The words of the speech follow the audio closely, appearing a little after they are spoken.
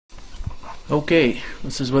Okay,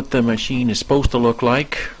 this is what the machine is supposed to look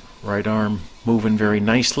like. Right arm moving very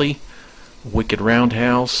nicely. Wicked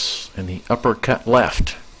roundhouse and the uppercut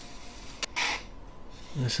left.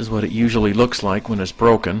 This is what it usually looks like when it's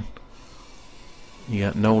broken. You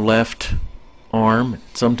got no left arm.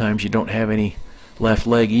 Sometimes you don't have any left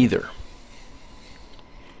leg either.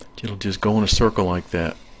 It'll just go in a circle like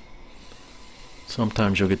that.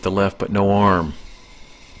 Sometimes you'll get the left but no arm.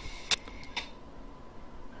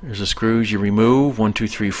 There's the screws you remove. 1, 2,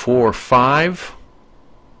 3, 4, 5.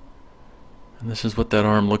 And this is what that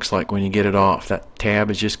arm looks like when you get it off. That tab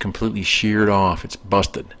is just completely sheared off. It's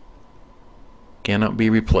busted. Cannot be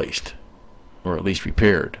replaced, or at least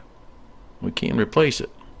repaired. We can replace it.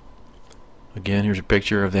 Again, here's a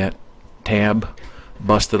picture of that tab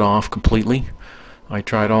busted off completely. I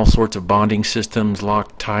tried all sorts of bonding systems,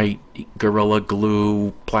 Loctite, Gorilla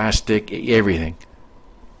Glue, plastic, everything.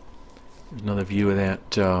 There's another view of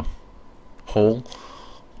that hole.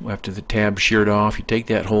 After the tab sheared off, you take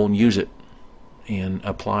that hole and use it and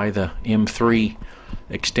apply the M3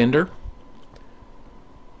 extender.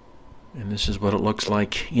 And this is what it looks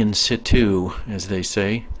like in situ, as they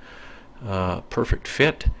say. Perfect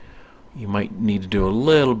fit. You might need to do a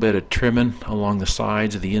little bit of trimming along the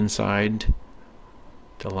sides of the inside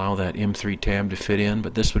to allow that M3 tab to fit in,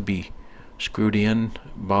 but this would be screwed in,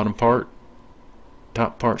 bottom part,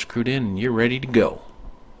 top part screwed in, and you're ready to go.